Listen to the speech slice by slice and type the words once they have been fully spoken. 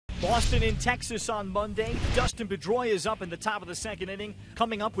Boston in Texas on Monday. Dustin Pedroia is up in the top of the second inning,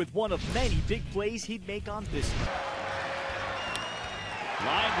 coming up with one of many big plays he'd make on this night.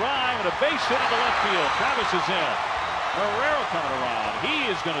 Line drive and a base hit into left field. Travis is in. Guerrero coming around. He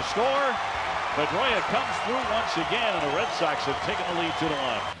is going to score. Pedroia comes through once again, and the Red Sox have taken the lead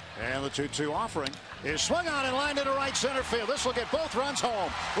 2-1. And the 2-2 offering is swung on and lined into right center field. This will get both runs home.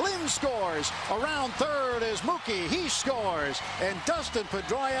 Lynn scores. Around third is Mookie. He scores. And Dustin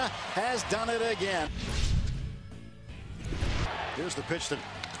Pedroia has done it again. Here's the pitch to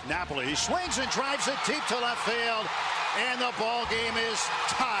Napoli. He swings and drives it deep to left field. And the ball game is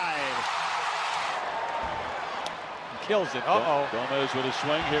tied. Kills it. Uh-oh. Gomez with a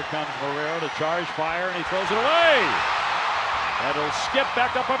swing. Here comes Guerrero to charge fire, and he throws it away. And it'll skip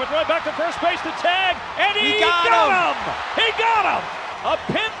back up Pedroia, back to first base to tag, and he got him! He got him! A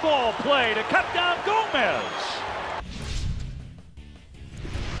pinball play to cut down Gomez.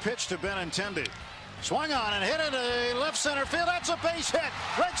 Pitch to Benintendi. Swung on and hit into left center field. That's a base hit.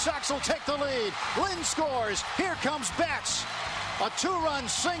 Red Sox will take the lead. Lynn scores. Here comes Betts. A two-run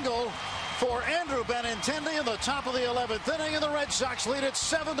single for Andrew Benintendi in the top of the 11th inning, and the Red Sox lead it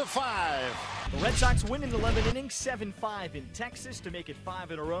 7-5. The Red Sox win in 11 innings, 7-5 in Texas to make it 5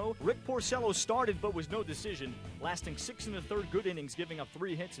 in a row. Rick Porcello started but was no decision, lasting 6 1/3 good innings, giving up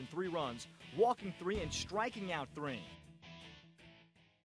 3 hits and 3 runs, walking 3 and striking out 3.